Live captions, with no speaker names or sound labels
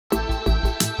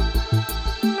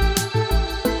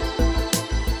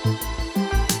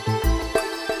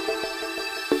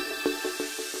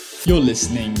You're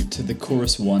listening to the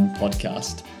Chorus One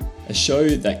podcast, a show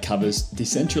that covers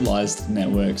decentralized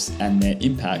networks and their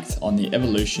impact on the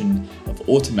evolution of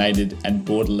automated and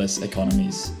borderless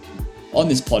economies. On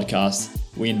this podcast,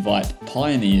 we invite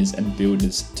pioneers and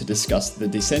builders to discuss the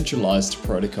decentralized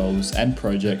protocols and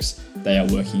projects they are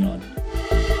working on.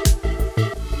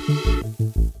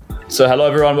 So hello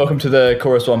everyone, welcome to the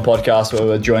Chorus One podcast, where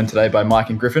we're joined today by Mike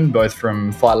and Griffin, both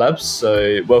from Fire Labs.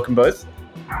 So welcome both.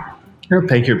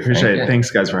 Thank you. Appreciate it.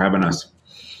 Thanks guys for having us.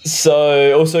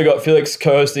 So also got Felix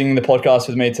co-hosting the podcast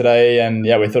with me today, and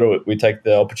we thought we'd take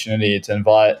the opportunity to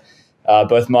invite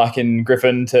both Mike and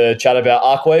Griffin to chat about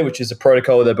Archway, which is a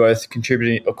protocol they're both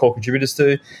contributing or core contributors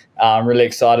to. I'm really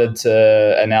excited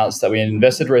to announce that we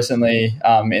invested recently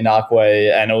in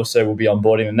Archway, and also will be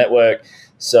onboarding the network.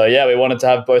 So we wanted to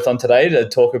have both on today to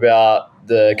talk about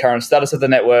the current status of the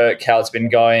network, how it's been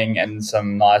going, and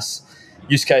some nice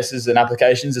use cases and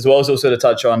applications, as well as also to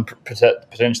touch on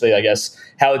potentially,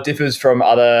 how it differs from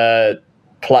other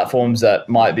platforms that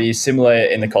might be similar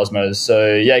in the cosmos.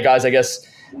 So guys,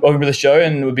 welcome to the show,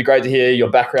 and it would be great to hear your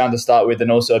background to start with, and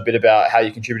also a bit about how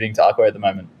you're contributing to Archway at the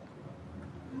moment.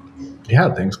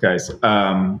 Yeah, thanks guys.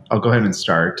 I'll go ahead and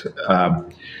start.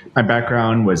 My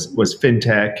background was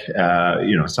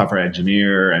fintech, software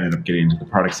engineer. Ended up getting into the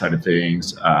product side of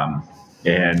things,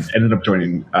 and ended up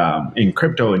joining in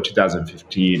crypto in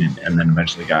 2015, and then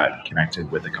eventually got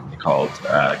connected with a company called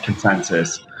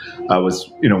Consensus. I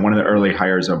was one of the early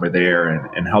hires over there,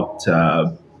 and helped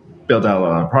build out a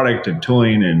lot of product and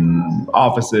tooling and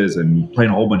offices, and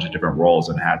playing a whole bunch of different roles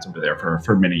and hats over there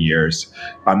for many years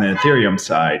on the Ethereum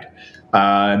side.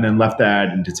 And then left that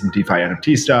and did some DeFi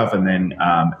NFT stuff, and then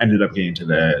ended up getting into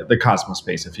the Cosmos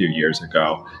space a few years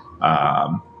ago,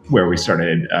 where we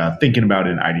started thinking about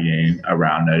an IDA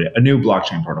around a new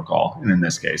blockchain protocol, and in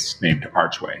this case named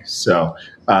Archway. So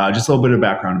just a little bit of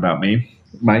background about me.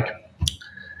 Mike?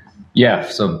 Yeah,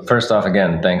 so first off,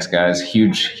 again, thanks guys.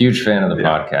 Huge fan of the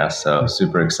podcast, so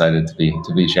super excited to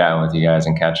be chatting with you guys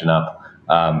and catching up.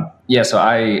 So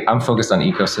I'm focused on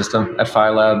ecosystem at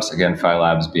Fire Labs. Again, Fire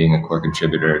Labs being a core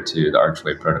contributor to the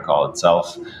Archway protocol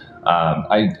itself.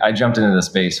 I jumped into the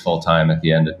space full time at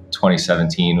the end of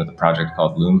 2017 with a project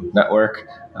called Loom Network.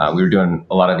 We were doing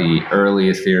a lot of the early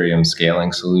Ethereum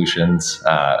scaling solutions,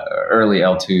 early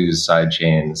L2s, side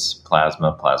chains,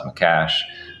 Plasma Cash.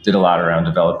 Did a lot around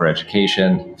developer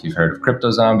education. If you've heard of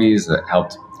Crypto Zombies, that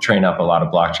helped train up a lot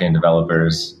of blockchain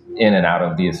developers in and out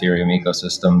of the Ethereum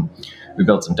ecosystem. We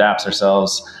built some dApps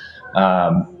ourselves.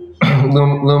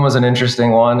 Loom was an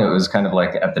interesting one. It was kind of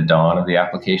like at the dawn of the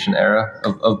application era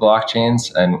of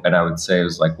blockchains. And I would say it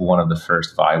was like one of the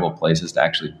first viable places to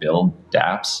actually build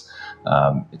dApps.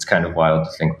 It's kind of wild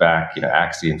to think back,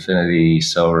 Axie Infinity,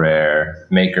 SoRare,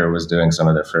 Maker was doing some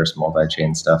of their first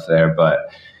multi-chain stuff there,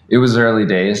 but it was early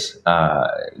days.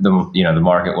 The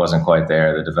market wasn't quite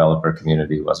there. The developer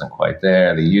community wasn't quite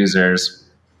there. The users,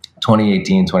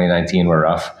 2018, 2019 were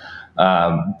rough.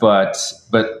 But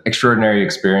extraordinary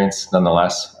experience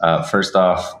nonetheless. First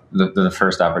off, the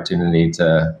first opportunity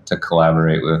to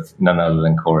collaborate with none other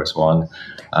than Chorus One,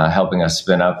 helping us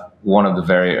spin up one of the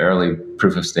very early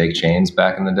proof of stake chains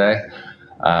back in the day.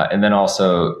 And then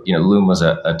also, Loom was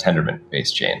a Tendermint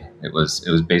based chain. It was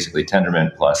basically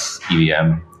Tendermint plus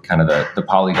EVM, kind of the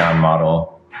Polygon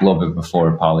model, a little bit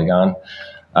before Polygon.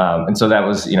 And so that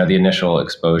was, the initial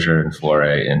exposure and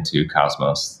foray into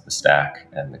Cosmos, the stack,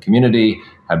 and the community.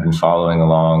 Had been following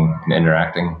along and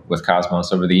interacting with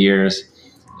Cosmos over the years,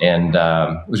 and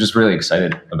was just really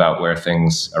excited about where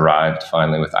things arrived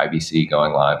finally with IBC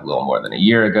going live a little more than a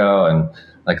year ago, and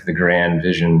like the grand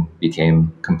vision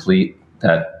became complete.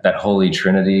 That holy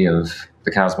trinity of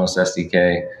the Cosmos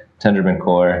SDK, Tendermint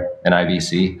Core, and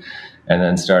IBC, and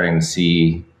then starting to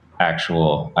see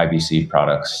actual IBC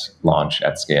products launch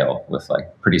at scale with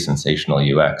like pretty sensational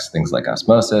UX, things like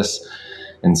osmosis.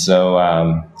 And so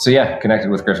connected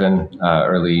with Griffin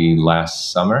early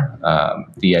last summer.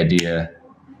 The idea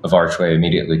of Archway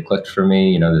immediately clicked for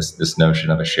me. This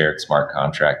notion of a shared smart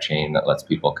contract chain that lets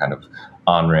people kind of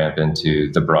on-ramp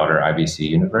into the broader IBC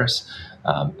universe.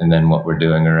 And then what we're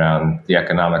doing around the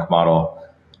economic model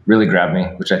really grabbed me,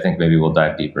 which I think maybe we'll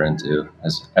dive deeper into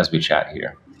as we chat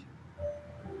here.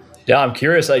 Yeah, I'm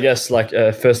curious,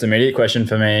 first immediate question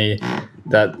for me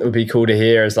that would be cool to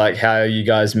hear is like how you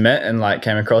guys met and like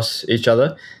came across each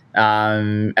other.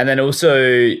 And then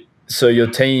also, so your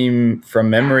team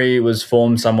from memory was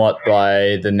formed somewhat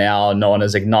by the now known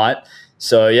as Ignite.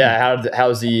 So how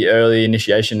was the early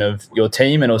initiation of your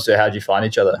team, and also how did you find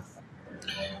each other?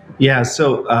 Yeah,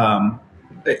 so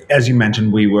as you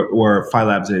mentioned, where Phi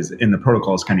Labs is in the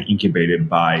protocol is kind of incubated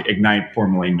by Ignite,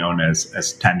 formerly known as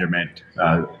Tendermint.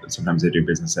 Sometimes they do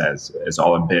business as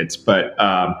All in Bits, but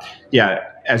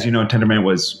as you know, Tendermint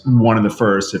was one of the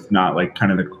first, if not like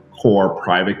kind of the core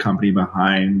private company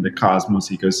behind the Cosmos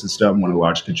ecosystem, one of the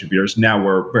large contributors. Now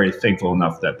we're very thankful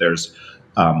enough that there's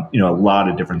a lot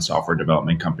of different software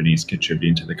development companies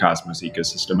contributing to the Cosmos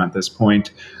ecosystem at this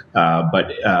point.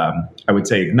 But I would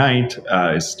say Ignite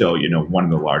is still, one of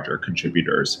the larger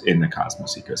contributors in the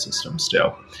Cosmos ecosystem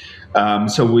still.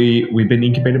 So we've been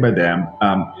incubated by them.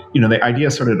 The idea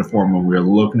started to form when we were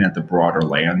looking at the broader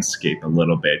landscape a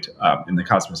little bit in the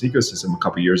Cosmos ecosystem a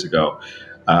couple of years ago.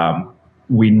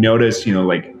 We noticed,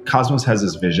 Cosmos has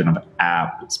this vision of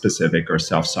app-specific or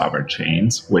self-sovereign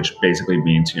chains, which basically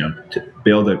means, to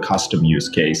build a custom use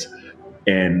case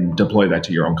and deploy that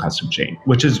to your own custom chain,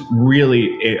 which is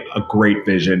really a great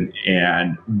vision,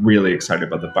 and really excited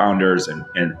about the founders and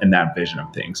that vision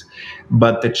of things.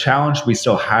 But the challenge we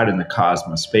still had in the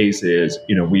Cosmos space is,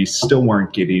 we still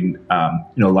weren't getting, a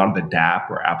lot of the dApp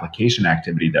or application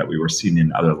activity that we were seeing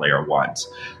in other layer ones.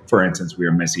 For instance, we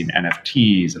were missing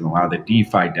NFTs and a lot of the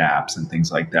DeFi dApps and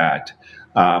things like that.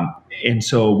 And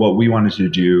so what we wanted to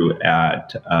do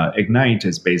at Ignite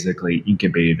is basically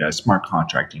incubate a smart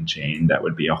contracting chain that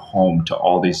would be a home to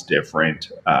all these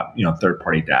different,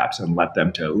 third-party dApps, and let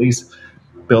them to at least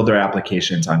build their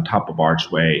applications on top of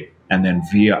Archway, and then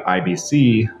via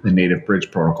IBC, the native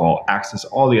bridge protocol, access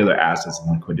all the other assets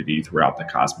and liquidity throughout the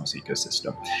Cosmos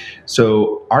ecosystem.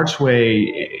 So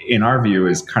Archway, in our view,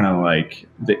 is kind of like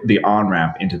the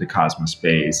on-ramp into the Cosmos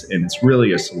space. And it's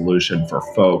really a solution for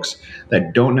folks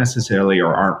that don't necessarily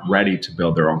or aren't ready to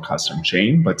build their own custom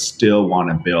chain, but still want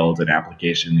to build an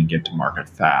application and get to market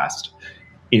fast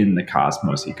in the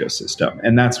Cosmos ecosystem.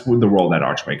 And that's the role that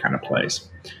Archway kind of plays.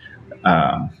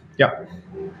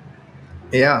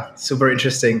 Yeah, super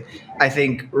interesting. I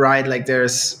think, right, like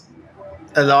there's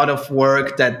a lot of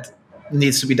work that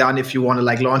needs to be done if you want to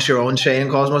like launch your own chain in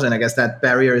Cosmos. And I guess that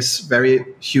barrier is very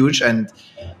huge, and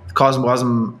Cosmos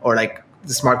or like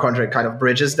the smart contract kind of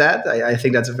bridges that. I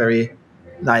think that's a very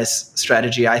nice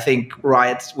strategy. I think,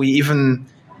 right, we even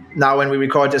now when we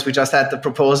record this, we just had the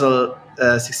proposal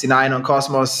 69 on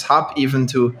Cosmos Hub even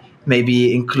to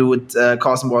maybe include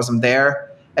Cosmos there.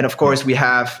 And of course, we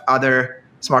have other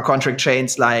smart contract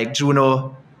chains like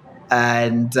Juno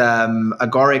and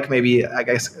Agoric, maybe, I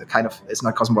guess, kind of, it's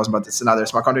not Cosmos, but it's another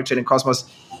smart contract chain in Cosmos.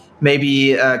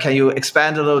 Maybe can you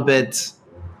expand a little bit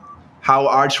how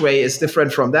Archway is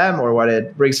different from them, or what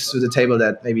it brings to the table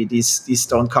that maybe these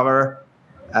don't cover?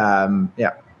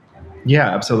 Yeah,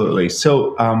 absolutely.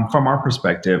 So from our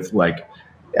perspective,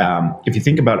 if you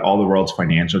think about all the world's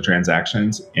financial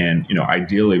transactions, and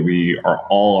ideally we are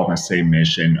all on the same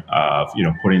mission of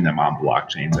putting them on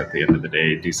blockchains at the end of the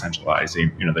day,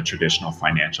 decentralizing the traditional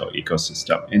financial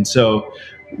ecosystem. And so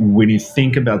when you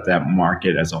think about that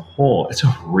market as a whole, it's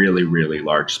a really, really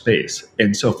large space.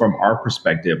 And so from our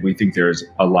perspective, we think there's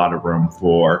a lot of room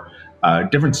for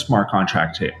different smart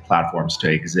contract platforms to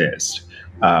exist,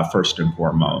 first and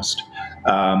foremost.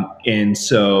 And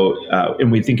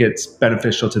we think it's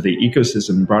beneficial to the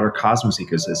ecosystem, broader Cosmos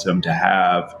ecosystem, to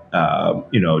have,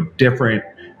 different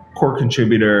core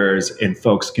contributors and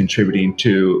folks contributing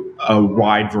to a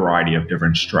wide variety of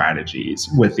different strategies,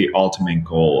 with the ultimate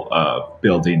goal of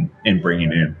building and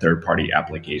bringing in third-party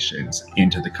applications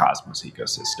into the Cosmos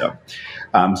ecosystem.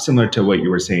 Similar to what you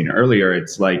were saying earlier,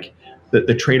 it's like,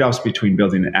 the trade-offs between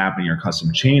building an app and your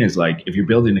custom chain is like, if you're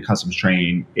building a custom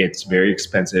chain, it's very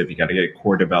expensive. You got to get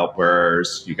core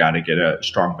developers. You got to get a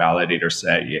strong validator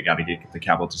set. You got to get the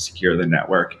capital to secure the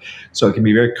network. So it can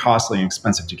be very costly and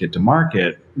expensive to get to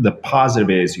market. The positive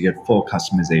is you get full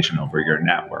customization over your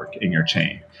network in your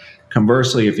chain.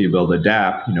 Conversely, if you build a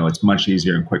dApp, it's much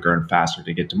easier and quicker and faster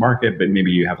to get to market, but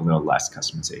maybe you have a little less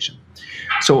customization.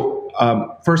 So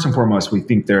first and foremost, we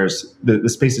think there's the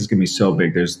space is going to be so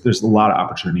big. There's a lot of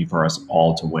opportunity for us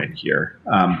all to win here,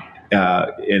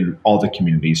 in all the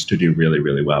communities to do really,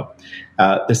 really well.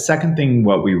 The second thing,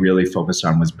 what we really focused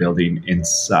on was building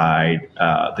inside,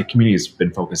 the community has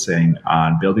been focusing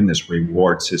on building this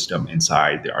reward system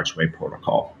inside the Archway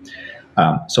protocol.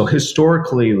 So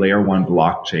historically, layer one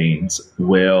blockchains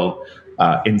will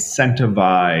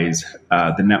incentivize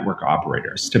the network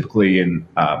operators, typically in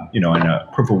a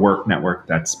proof of work network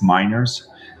that's miners,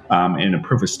 in a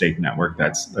proof of stake network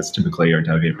that's typically our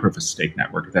delegated proof of stake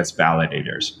network that's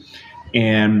validators.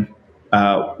 And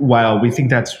while we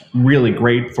think that's really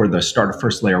great for the start of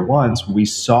first layer ones, we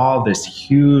saw this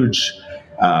huge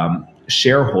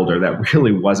shareholder that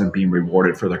really wasn't being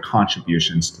rewarded for their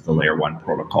contributions to the layer one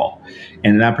protocol.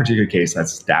 And in that particular case,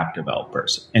 that's dApp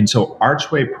developers. And so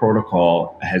Archway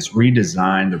protocol has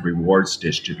redesigned the rewards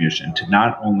distribution to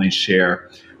not only share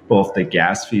both the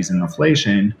gas fees and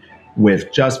inflation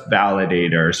with just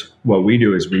validators. What we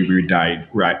do is we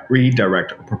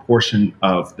redirect a proportion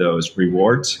of those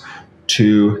rewards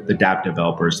to the dApp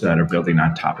developers that are building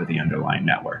on top of the underlying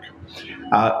network.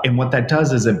 And what that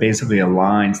does is it basically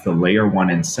aligns the layer one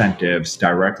incentives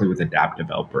directly with the dApp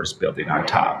developers building on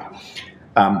top.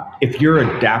 If you're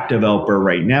a dApp developer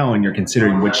right now and you're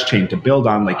considering which chain to build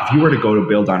on, like if you were to go to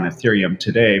build on Ethereum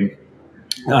today,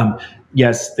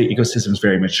 yes, the ecosystem is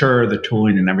very mature, the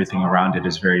tooling and everything around it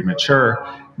is very mature,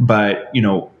 but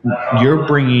you're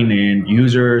bringing in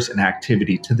users and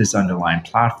activity to this underlying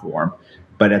platform.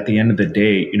 But at the end of the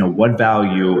day, what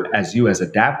value as a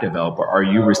dApp developer are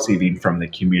you receiving from the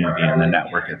community and the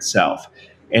network itself?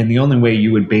 And the only way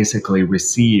you would basically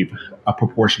receive a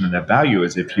proportion of that value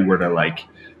is if you were to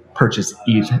purchase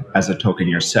ETH as a token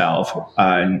yourself.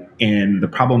 And the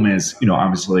problem is,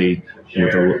 obviously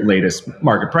with the latest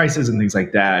market prices and things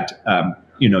like that,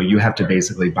 you have to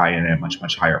basically buy in at a much,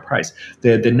 much higher price.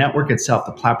 The network itself,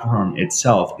 the platform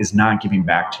itself is not giving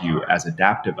back to you as a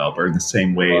dApp developer in the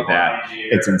same way that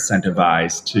it's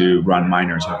incentivized to run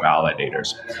miners or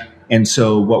validators. And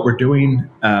so what we're doing,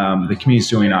 the community is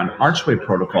doing on Archway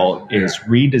protocol is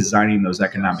redesigning those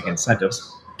economic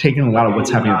incentives, taking a lot of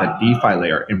what's happening at the DeFi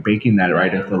layer and baking that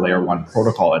right into the layer one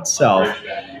protocol itself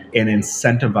and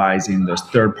incentivizing those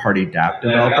third-party dApp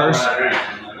developers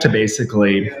to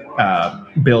basically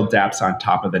build dApps on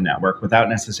top of the network without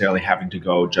necessarily having to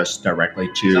go just directly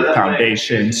to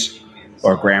foundations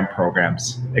or grant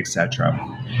programs, etc.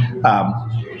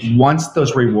 Once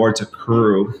those rewards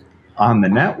accrue on the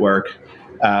network,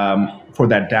 for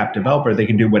that dApp developer, they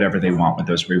can do whatever they want with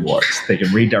those rewards. They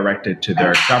can redirect it to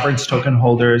their governance token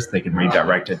holders. They can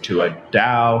redirect it to a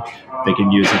DAO. They can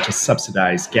use it to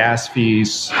subsidize gas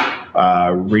fees,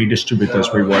 redistribute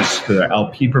those rewards to their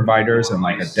LP providers and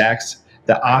like a DEX.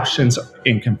 The options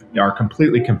are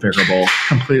completely configurable,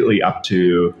 completely up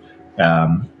to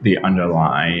the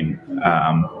underlying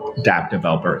dApp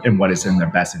developer and what is in the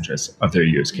best interest of their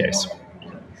use case.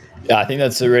 Yeah, I think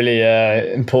that's a really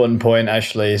important point,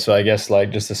 actually. So I guess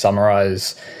just to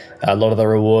summarize, a lot of the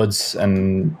rewards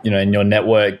and in your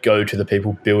network go to the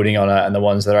people building on it and the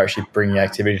ones that are actually bringing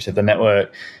activity to the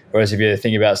network. Whereas if you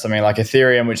think about something like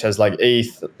Ethereum, which has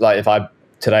ETH, if I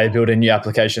today build a new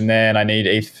application there and I need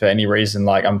ETH for any reason,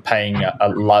 I'm paying a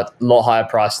lot higher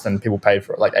price than people paid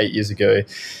for it 8 years ago.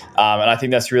 And I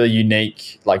think that's really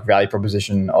unique value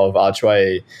proposition of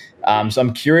Archway. So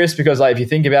I'm curious because if you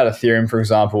think about Ethereum, for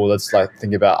example, let's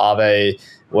think about Aave,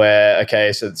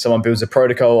 where, so someone builds a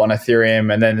protocol on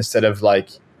Ethereum and then instead of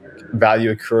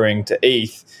value accruing to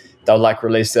ETH, they'll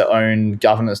release their own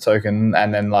governance token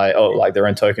and then their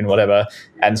own token, whatever.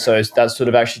 And so that sort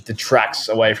of actually detracts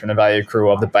away from the value accrue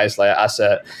of the base layer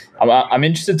asset. I'm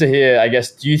interested to hear, I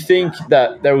guess, do you think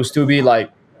that there will still be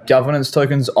governance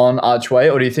tokens on Archway,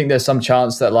 or do you think there's some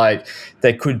chance that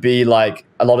there could be a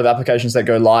lot of applications that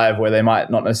go live where they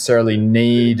might not necessarily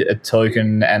need a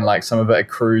token and some of it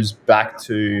accrues back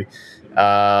to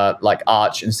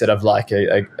Arch instead of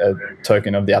a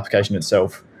token of the application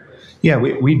itself? Yeah,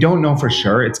 we don't know for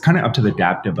sure. It's kind of up to the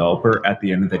dApp developer at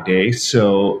the end of the day.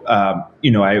 So,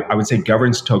 I would say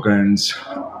governance tokens,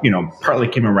 partly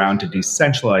came around to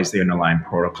decentralize the underlying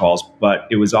protocols, but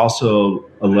it was also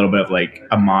a little bit of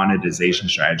a monetization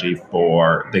strategy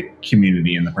for the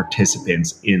community and the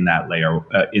participants in that layer,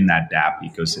 in that dApp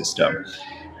ecosystem.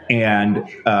 And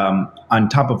on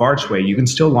top of Archway, you can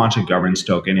still launch a governance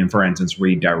token and, for instance,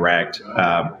 redirect,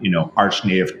 Arch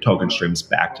native token streams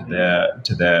back to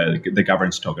the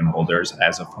governance token holders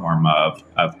as a form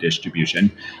of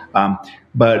distribution.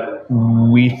 But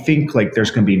we think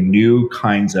there's going to be new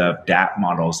kinds of dApp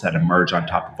models that emerge on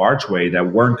top of Archway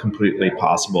that weren't completely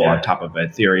possible on top of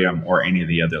Ethereum or any of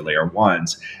the other layer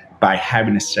ones, by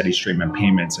having a steady stream of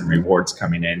payments and rewards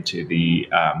coming into the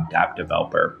dApp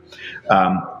developer.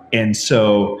 And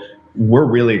so we're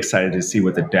really excited to see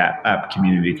what the dApp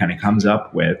community kind of comes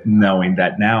up with, knowing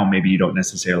that now maybe you don't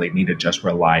necessarily need to just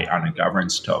rely on a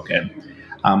governance token.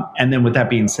 And then with that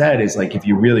being said, is if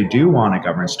you really do want a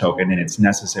governance token and it's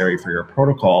necessary for your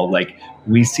protocol,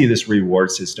 we see this reward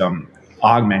system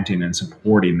augmenting and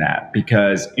supporting that,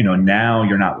 because now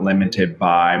you're not limited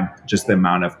by just the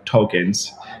amount of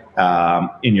tokens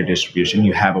in your distribution,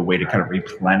 you have a way to kind of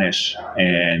replenish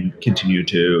and continue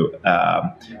to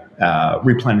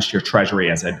replenish your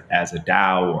treasury as a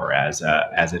DAO or as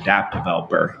a dApp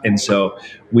developer. And so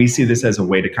we see this as a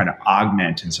way to kind of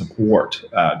augment and support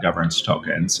governance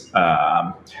tokens,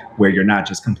 where you're not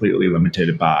just completely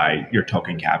limited by your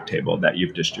token cap table that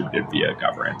you've distributed via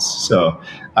governance. So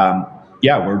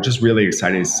yeah, we're just really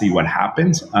excited to see what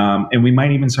happens. And we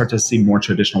might even start to see more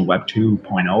traditional Web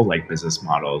 2.0 like business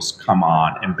models come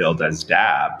on and build as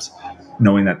dApps,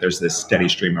 knowing that there's this steady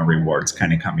stream of rewards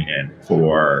kind of coming in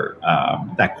for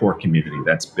that core community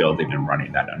that's building and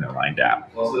running that underlying dApp.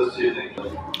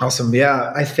 Awesome.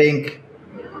 Yeah, I think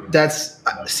that's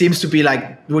seems to be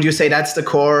like, would you say that's the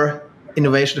core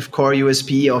innovation, of core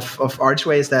USP of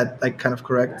Archway? Is that like kind of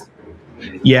correct?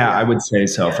 Yeah, I would say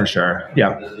so for sure.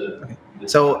 Yeah. Okay.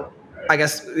 So I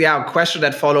guess, yeah, a question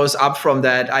that follows up from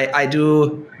that, I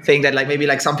do think that like maybe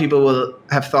like some people will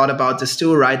have thought about this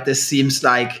too, right? This seems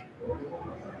like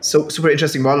so super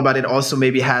interesting model, but it also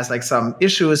maybe has like some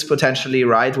issues potentially,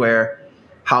 right? Where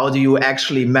how do you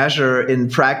actually measure in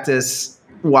practice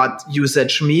what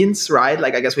usage means, right?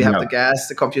 Like I guess we have the gas,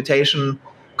 the computation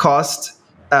cost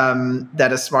that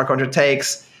a smart contract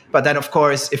takes. But then of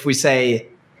course, if we say,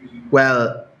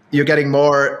 well, you're getting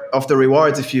more of the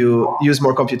rewards if you use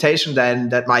more computation, then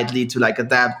that might lead to like a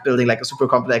dApp building like a super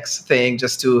complex thing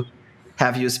just to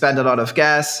have you spend a lot of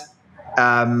gas.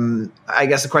 I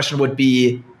guess the question would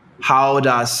be, how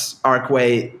does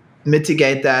Archway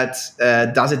mitigate that?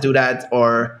 Does it do that?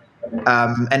 Or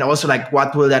and also like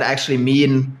what will that actually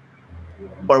mean,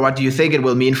 or what do you think it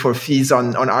will mean for fees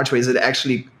on Archway? Is it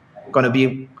actually going to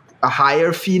be a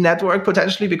higher fee network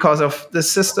potentially because of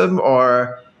this system,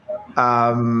 or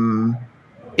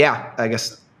yeah, I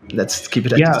guess let's keep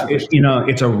it at this.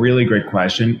 It's a really great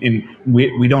question, and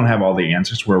we don't have all the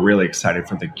answers. We're really excited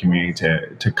for the community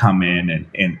to come in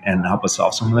and help us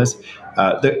solve some of this.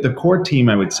 The core team,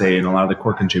 I would say, and a lot of the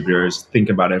core contributors think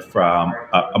about it from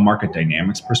a market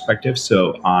dynamics perspective.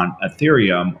 So on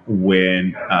Ethereum,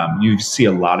 when you see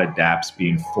a lot of dApps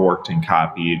being forked and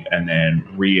copied and then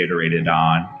reiterated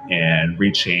on and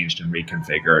rechanged and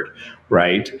reconfigured,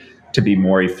 right, to be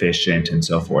more efficient and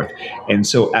so forth. And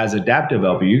so as a dApp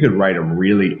developer, you could write a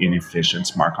really inefficient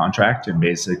smart contract and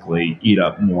basically eat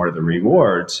up more of the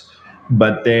rewards.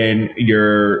 But then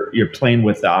you're playing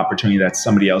with the opportunity that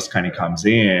somebody else kind of comes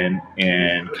in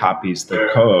and copies the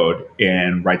code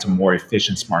and writes a more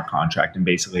efficient smart contract and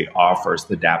basically offers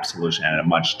the dApp solution at a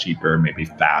much cheaper, maybe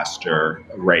faster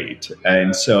rate.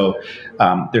 And so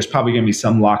there's probably going to be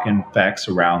some lock-in effects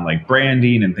around like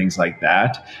branding and things like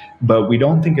that. But we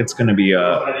don't think it's going to be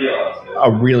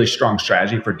a really strong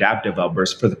strategy for dApp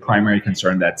developers, for the primary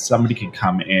concern that somebody can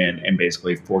come in and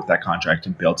basically fork that contract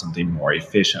and build something more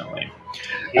efficiently.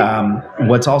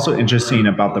 What's also interesting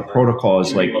about the protocol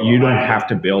is like you don't have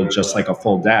to build just like a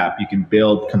full dApp. You can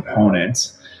build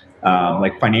components,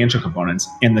 like financial components,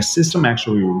 and the system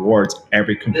actually rewards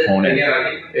every component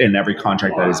in every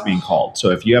contract that is being called. So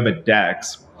if you have a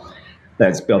DEX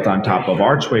that's built on top of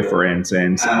Archway, for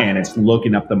instance, and it's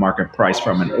looking up the market price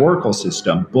from an Oracle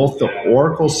system, both the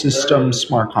Oracle system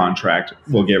smart contract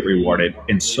will get rewarded,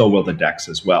 and so will the DEX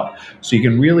as well. So you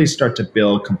can really start to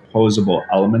build composable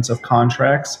elements of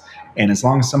contracts, and as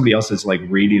long as somebody else is like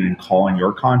reading and calling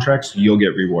your contracts, you'll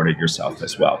get rewarded yourself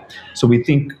as well. So we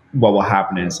think what will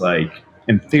happen is like,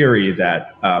 in theory,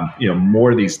 that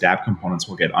more of these dApp components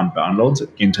will get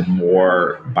unbundled into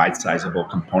more bite-sizable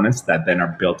components that then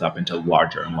are built up into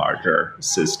larger and larger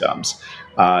systems.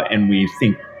 And we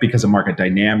think because of market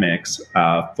dynamics,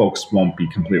 folks won't be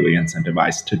completely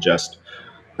incentivized to just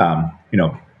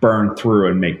burn through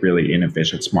and make really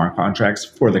inefficient smart contracts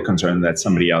for the concern that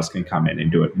somebody else can come in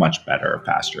and do it much better,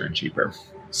 faster, and cheaper,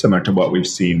 similar to what we've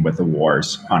seen with the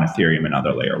wars on Ethereum and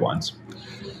other layer ones.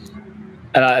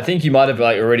 And I think you might have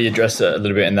like already addressed it a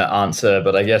little bit in that answer,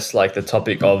 but I guess like the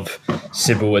topic of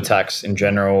Sybil attacks in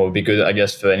general would be good, I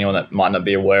guess, for anyone that might not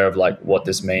be aware of like what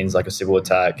this means, like a Sybil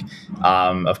attack.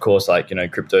 Of course, like,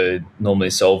 crypto normally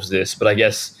solves this, but I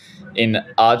guess in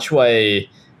Archway,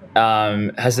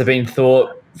 has there been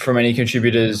thought from any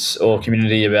contributors or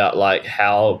community about like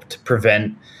how to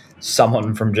prevent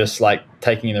someone from just like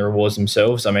taking the rewards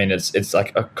themselves? I mean, it's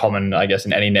like a common, I guess,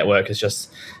 in any network, it's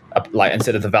just like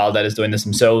instead of the validators doing this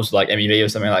themselves, like MEV or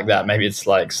something like that, maybe it's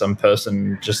like some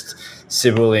person just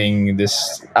Sybiling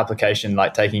this application,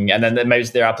 like taking, and then maybe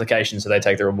it's their application, so they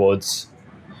take the rewards.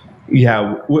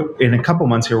 Yeah, in a couple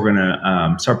months here, we're going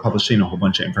to start publishing a whole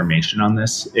bunch of information on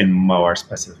this in more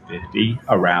specificity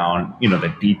around,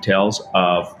 the details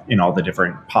of, all the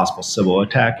different possible Sybil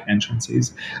attack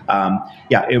entrances.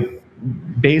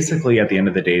 basically, at the end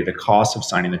of the day, the cost of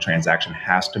signing the transaction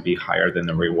has to be higher than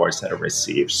the rewards that are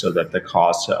received, so that the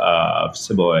cost of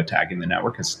Sybil attacking the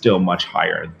network is still much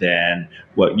higher than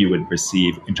what you would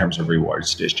receive in terms of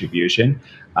rewards distribution.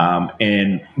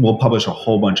 And we'll publish a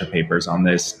whole bunch of papers on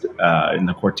this in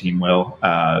the core team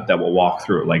that will walk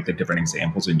through like the different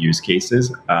examples and use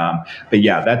cases. But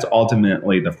yeah, that's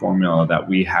ultimately the formula that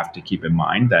we have to keep in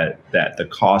mind, that the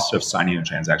cost of signing a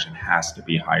transaction has to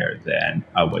be higher than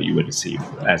what you would receive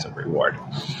as a reward.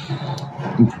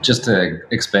 Just to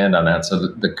expand on that, so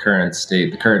the current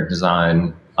state, the current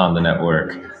design on the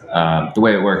network, the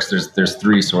way it works, there's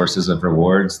three sources of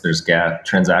rewards. There's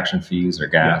transaction fees or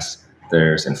gas. Yeah.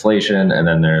 There's inflation, and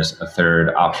then there's a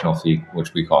third optional fee,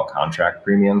 which we call contract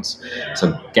premiums.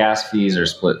 So gas fees are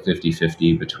split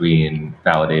 50-50 between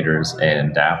validators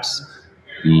and dApps.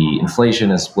 The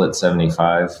inflation is split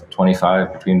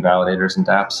 75-25 between validators and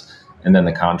dApps. And then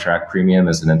the contract premium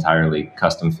is an entirely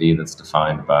custom fee that's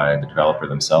defined by the developer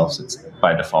themselves. It's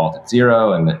by default at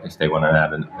zero, and if they want to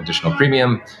add an additional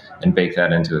premium and bake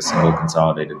that into a single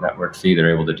consolidated network fee,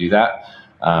 they're able to do that.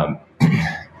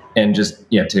 And just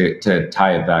to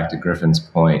tie it back to Griffin's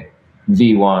point,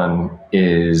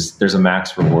 V1 there's a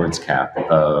max rewards cap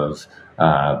of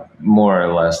more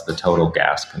or less the total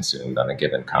gas consumed on a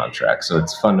given contract. So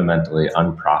it's fundamentally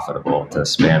unprofitable to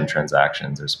spam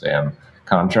transactions or spam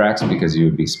contracts, because you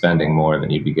would be spending more than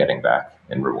you'd be getting back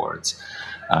in rewards.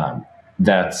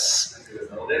 That's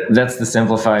the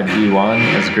simplified V1,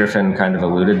 as Griffin kind of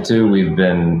alluded to. We've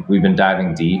been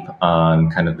diving deep on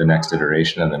kind of the next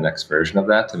iteration and the next version of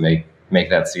that to make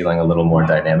that ceiling a little more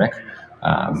dynamic,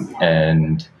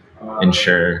 and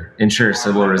ensure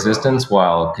Sybil resistance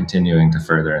while continuing to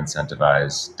further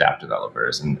incentivize dApp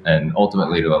developers and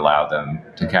ultimately to allow them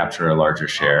to capture a larger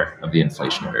share of the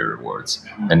inflationary rewards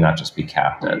and not just be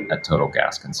capped at total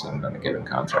gas consumed on a given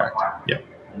contract. Yeah.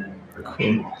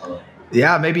 Cool.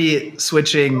 Yeah, maybe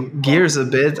switching gears a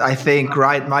bit. I think,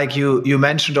 right, Mike, you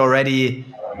mentioned already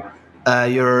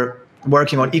you're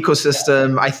working on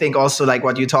ecosystem. I think also like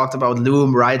what you talked about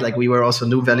Loom, right? Like we were also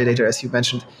Loom validator, as you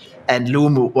mentioned. And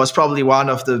Loom was probably one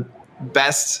of the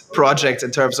best projects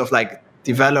in terms of like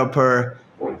developer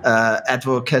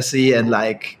advocacy and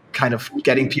like kind of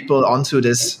getting people onto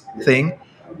this thing.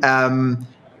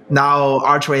 Now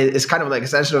Archway is kind of like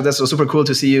extension of this, so super cool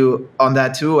to see you on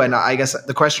that too. And I guess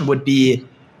the question would be,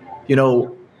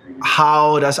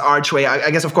 how does Archway,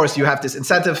 I guess of course you have this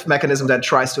incentive mechanism that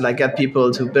tries to like get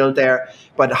people to build there,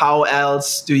 but how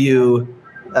else do you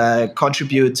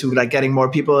contribute to like getting more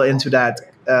people into that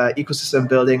ecosystem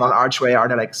building on Archway? Are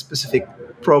there like specific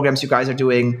programs you guys are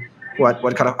doing?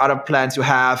 What kind of other plans you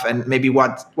have, and maybe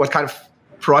what kind of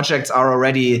projects are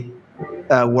already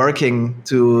working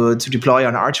to deploy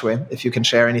on Archway, if you can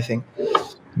share anything?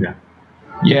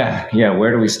 Yeah.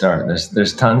 Where do we start?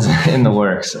 There's tons in the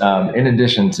works. In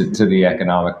addition to the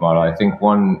economic model, I think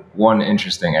one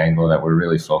interesting angle that we're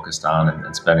really focused on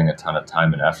and spending a ton of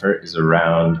time and effort is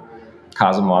around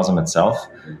CosmWasm itself.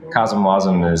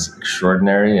 CosmWasm is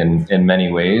extraordinary in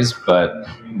many ways, but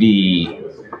the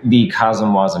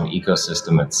CosmWasm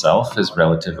ecosystem itself is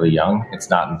relatively young. It's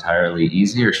not entirely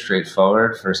easy or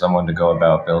straightforward for someone to go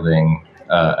about building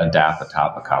a dApp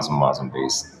atop a CosmWasm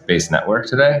based network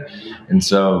today. And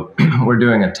so we're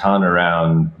doing a ton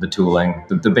around the tooling,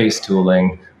 the base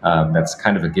tooling that's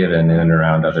kind of a given in and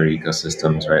around other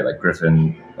ecosystems, right? Like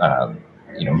Griffin,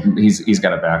 he's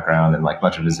got a background, and like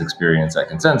much of his experience at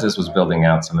Consensus was building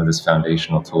out some of this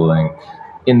foundational tooling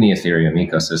in the Ethereum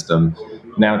ecosystem.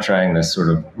 Now trying to sort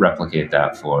of replicate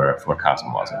that for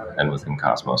CosmWasm and within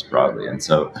Cosmos broadly. And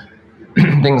so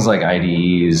things like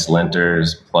IDEs,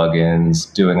 linters,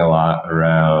 plugins, doing a lot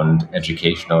around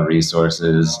educational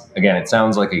resources. Again, it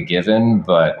sounds like a given,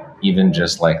 but even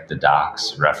just like the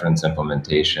docs, reference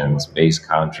implementations, base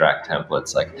contract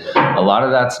templates, like a lot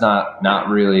of that's not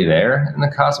really there in the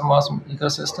CosmWasm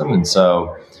ecosystem. And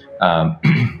so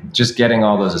just getting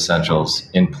all those essentials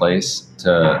in place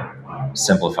to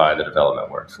simplify the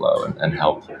development workflow and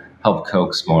help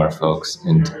coax more folks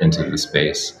into the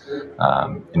space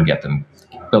and get them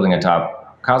building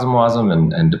atop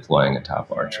CosmWasm and deploying atop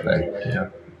Archway.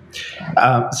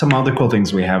 Yeah. Some other cool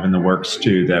things we have in the works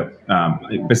too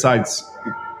that besides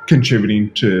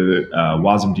contributing to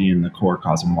WasmD and the core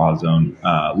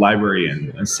CosmWasm library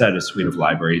and set a suite of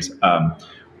libraries,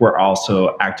 we're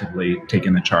also actively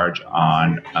taking the charge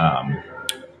on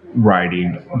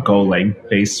writing Golang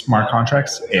based smart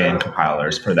contracts and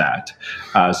compilers for that.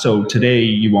 So today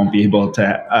you won't be able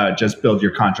to just build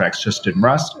your contracts just in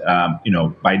Rust.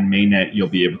 By mainnet, you'll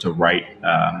be able to write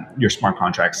your smart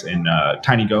contracts in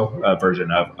TinyGo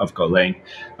version of Golang,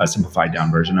 a simplified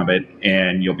down version of it,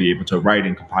 and you'll be able to write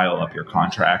and compile up your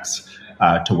contracts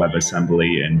to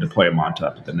WebAssembly and deploy them on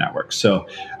top of the network. So,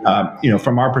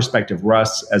 from our perspective,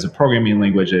 Rust as a programming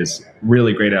language is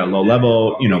really great at a low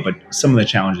level, but some of the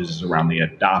challenges is around the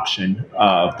adoption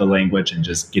of the language and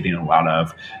just getting a lot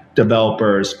of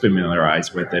developers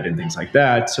familiarized with it and things like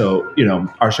that. So,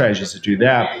 our strategy is to do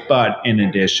that. But in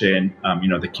addition,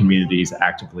 the community is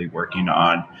actively working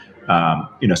on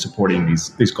supporting these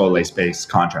Golang-based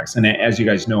contracts. And as you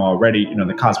guys know already,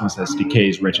 the Cosmos SDK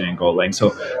is written in Golang. So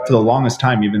for the longest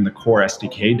time, even the core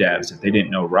SDK devs, if they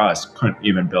didn't know Rust, couldn't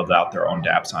even build out their own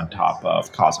dApps on top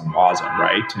of Cos and Wasm,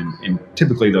 right? And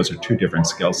typically those are two different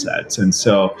skill sets. And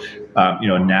so,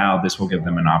 now this will give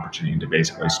them an opportunity to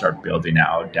basically start building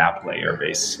out dApp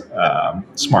layer-based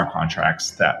smart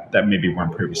contracts that maybe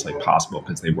weren't previously possible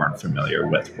because they weren't familiar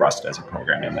with Rust as a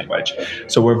programming language.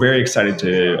 So we're very excited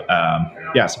to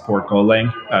support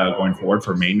Golang going forward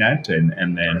for mainnet,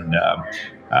 and then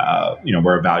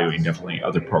we're evaluating definitely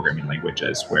other programming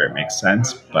languages where it makes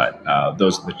sense, but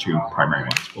those are the two primary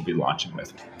ones we'll be launching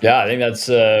with. Yeah, I think that's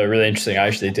really interesting. I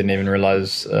actually didn't even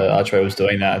realize Archway was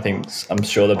doing that. I'm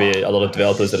sure there'll be a lot of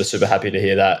developers that are super happy to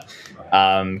hear that,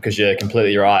 because you're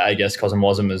completely right. I guess Cos and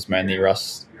Wasm is mainly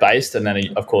Rust based, and then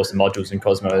of course the modules in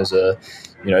Cosmos are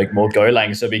more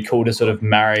Golang. So it'd be cool to sort of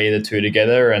marry the two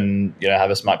together and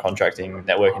have a smart contracting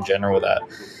network in general that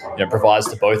provides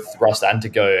to both Rust and to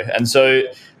Go. And so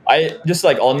I just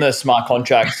on the smart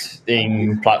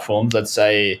contracting platforms, let's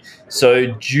say, so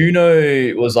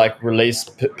Juno was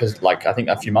released I think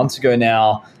a few months ago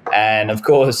now, and of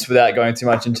course without going too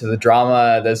much into the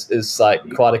drama, there's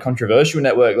quite a controversial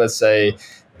network, let's say.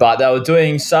 But they were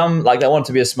doing some, they want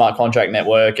to be a smart contract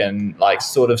network, and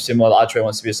sort of similar, Archway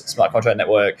wants to be a smart contract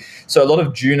network. So a lot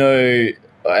of Juno,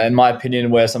 in my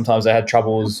opinion, where sometimes they had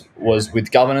troubles was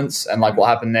with governance and what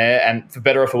happened there. And for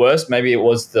better or for worse, maybe it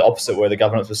was the opposite where the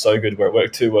governance was so good where it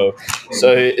worked too well.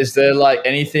 So is there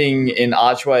anything in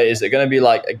Archway? Is it going to be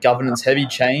a governance heavy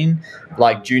chain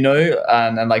like Juno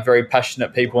and very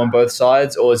passionate people on both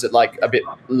sides? Or is it a bit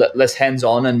less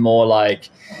hands-on and more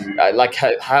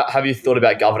have you thought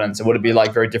about governance, and would it be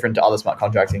very different to other smart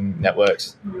contracting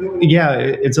networks? Yeah,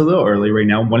 it's a little early right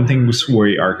now. One thing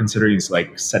we are considering is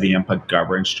setting up a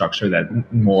governance structure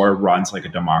that more runs like a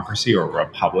democracy or a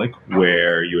republic,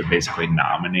 where you would basically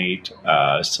nominate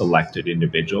selected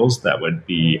individuals that would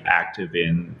be active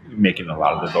in making a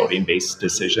lot of the voting-based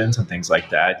decisions and things like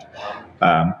that.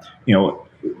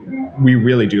 We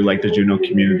really do like the Juno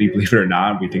community, believe it or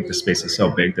not. We think the space is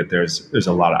so big that there's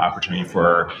a lot of opportunity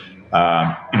for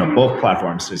both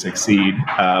platforms to succeed.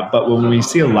 But when we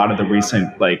see a lot of the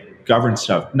recent governance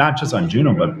stuff, not just on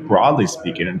Juno but broadly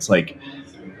speaking, it's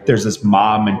there's this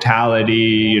mob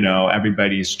mentality.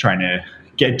 Everybody's trying to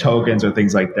get tokens or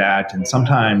things like that, and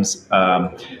sometimes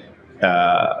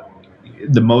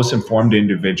the most informed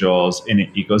individuals in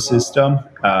an ecosystem,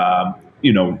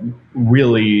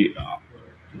 really,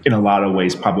 in a lot of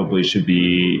ways, probably should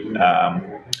be,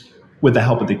 with the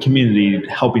help of the community,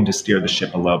 helping to steer the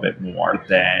ship a little bit more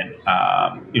than,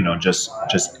 just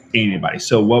anybody.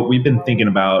 So what we've been thinking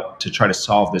about to try to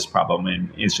solve this problem,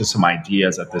 and it's just some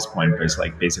ideas at this point, is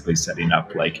basically setting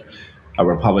up a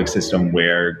republic system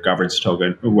where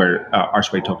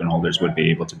Archway token holders would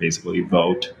be able to basically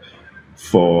vote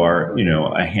for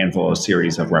a handful of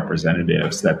series of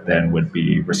representatives that then would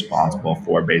be responsible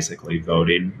for basically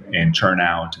voting and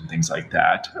turnout and things like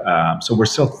that. So we're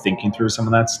still thinking through some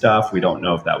of that stuff. We don't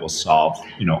know if that will solve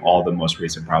all the most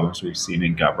recent problems we've seen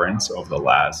in governance over the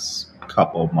last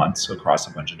couple of months across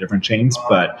a bunch of different chains,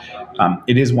 but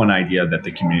it is one idea that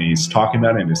the community is talking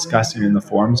about and discussing in the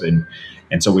forums, and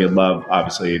so we love,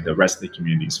 obviously, the rest of the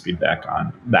community's feedback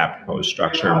on that proposed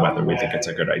structure, whether we think it's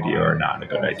a good idea or not a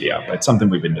good idea. But it's something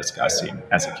we've been discussing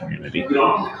as a community.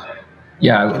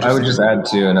 Yeah, I would just add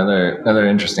to another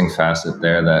interesting facet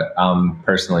there that I'm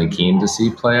personally keen to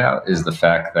see play out is the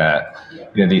fact that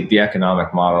the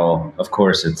economic model, of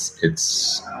course, it's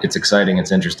exciting,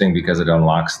 it's interesting because it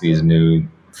unlocks these new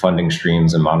funding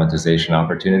streams and monetization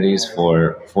opportunities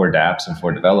for dApps and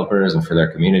for developers and for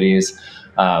their communities.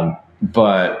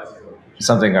 But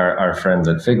something our friends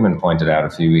at Figment pointed out a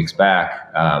few weeks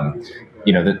back,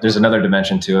 there's another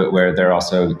dimension to it where they're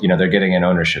also, they're getting an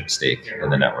ownership stake in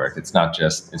the network. It's not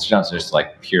just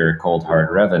pure cold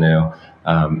hard revenue.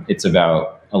 It's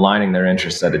about aligning their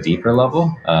interests at a deeper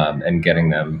level, and getting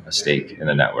them a stake in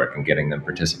the network and getting them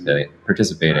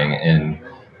participating in,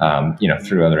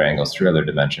 through other angles, through other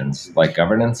dimensions like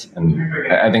governance.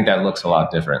 And I think that looks a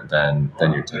lot different than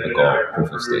your typical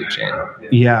proof of stake chain.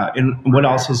 Yeah, and what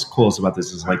also is cool about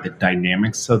this is like the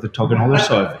dynamics of the token holder.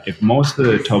 So if most of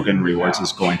the token rewards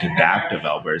is going to dApp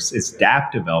developers, it's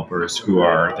dApp developers who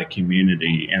are the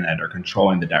community and that are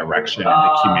controlling the direction and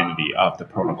the community of the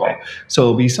protocol. So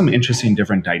it'll be some interesting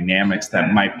different dynamics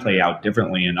that might play out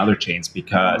differently in other chains,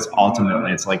 because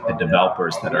ultimately it's like the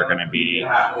developers that are going to be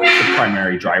the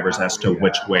primary drivers as to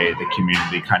which way the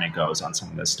community kind of goes on some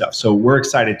of this stuff. So we're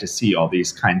excited to see all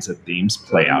these kinds of themes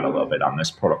play out a little bit on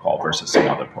this protocol versus some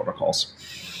other protocols.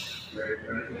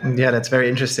 Yeah, that's very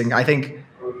interesting.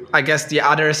 I guess the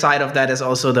other side of that is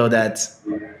also, though, that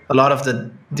a lot of the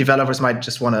developers might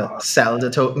just want to sell the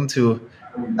token to,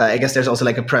 I guess there's also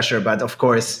like a pressure, but of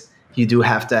course you do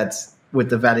have that with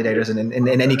the validators, and in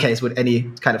any case with any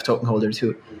kind of token holder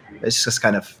too. It's just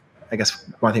kind of, I guess,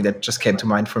 one thing that just came to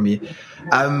mind for me.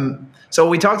 So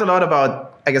we talked a lot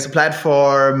about, I guess, a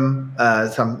platform,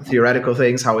 some theoretical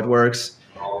things, how it works,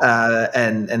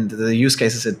 and the use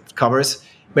cases it covers.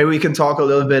 Maybe we can talk a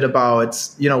little bit about,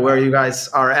 where you guys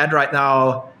are at right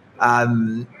now,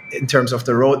 in terms of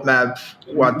the roadmap.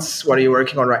 What are you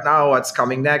working on right now? What's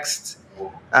coming next?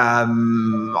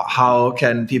 How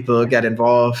can people get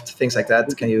involved? Things like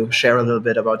that. Can you share a little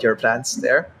bit about your plans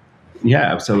there?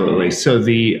 Yeah, absolutely. So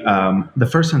the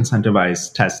first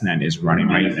incentivized testnet is running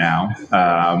right now.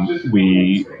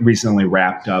 We recently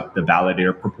wrapped up the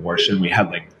validator proportion. We had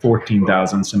like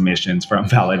 14,000 submissions from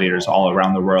validators all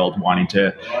around the world wanting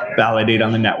to validate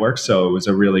on the network. So it was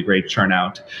a really great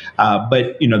turnout.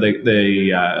 But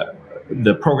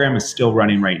the program is still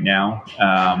running right now.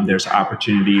 There's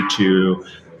opportunity to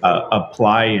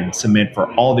apply and submit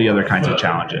for all the other kinds of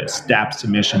challenges, dApp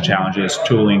submission challenges,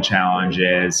 tooling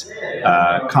challenges,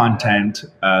 content.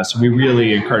 So we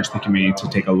really encourage the community to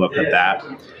take a look at that.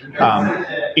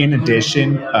 In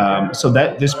addition, so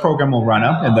that this program will run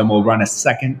up, and then we'll run a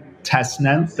second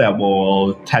testnet that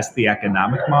will test the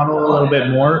economic model a little bit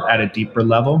more at a deeper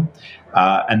level.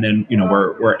 And then,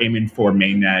 we're aiming for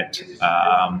mainnet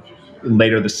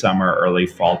later this summer, early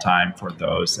fall time for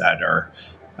those that are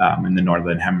in the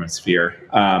Northern Hemisphere.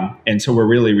 And so we're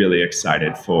really, really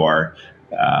excited for,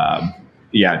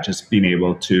 just being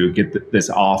able to get this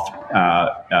off,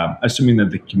 assuming that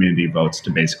the community votes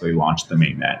to basically launch the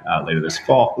mainnet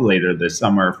later this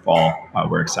summer, fall.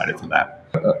 We're excited for that.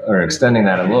 Or extending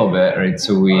that a little bit, right?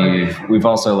 So we've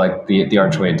also, like, the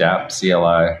Archway dApp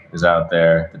CLI is out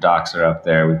there. The docs are up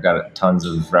there. We've got tons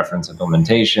of reference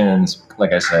implementations,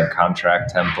 like I said,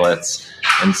 contract templates.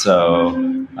 And so,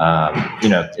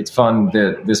 it's fun.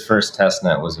 This first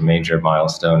testnet was a major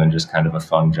milestone and just kind of a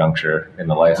fun juncture in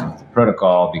the life of the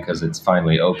protocol, because it's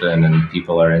finally open and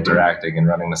people are interacting and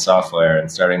running the software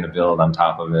and starting to build on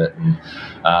top of it.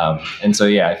 And so,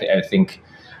 I think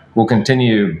we'll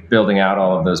continue building out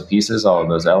all of those pieces, all of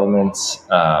those elements,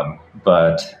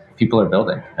 but people are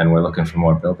building, and we're looking for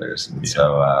more builders. And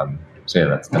so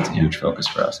that's a huge focus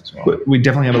for us as well. We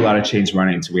definitely have a lot of chains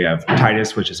running. So we have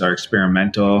Titus, which is our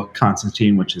experimental,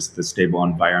 Constantine, which is the stable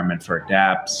environment for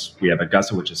dApps. We have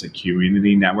Augusta, which is a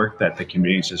community network that the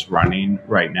community is just running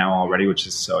right now already, which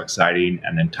is so exciting.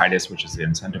 And then Titus, which is the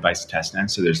incentivized testnet.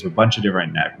 So there's a bunch of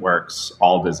different networks,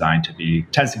 all designed to be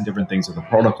testing different things with the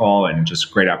protocol, and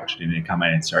just great opportunity to come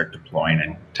in and start deploying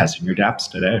and testing your dApps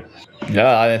today.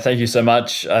 Yeah, thank you so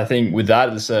much. I think with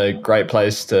that, it's a great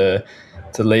place to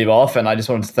leave off, and I just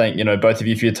wanted to thank both of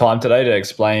you for your time today to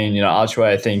explain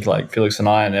Archway. I think, like, Felix and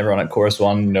I and everyone at Chorus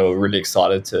One, we're really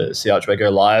excited to see Archway go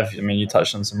live. I mean, you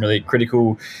touched on some really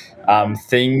critical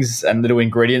things and little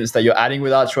ingredients that you're adding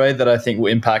with Archway that I think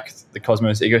will impact the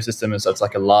Cosmos ecosystem in such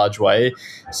like a large way.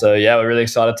 So yeah, we're really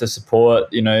excited to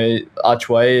support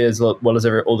Archway as well as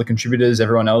all the contributors,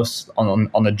 everyone else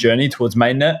on the journey towards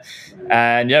mainnet.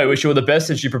 And yeah, we wish you all the best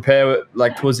as you prepare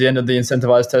towards the end of the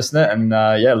incentivized testnet. And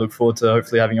look forward to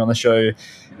hopefully having you on the show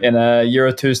in a year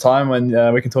or two's time when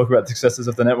we can talk about the successes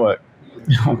of the network.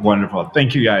 Wonderful.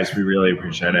 Thank you guys. We really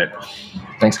appreciate it.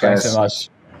 Thanks, guys. Thanks so much.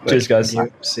 Cheers, guys.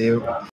 See you.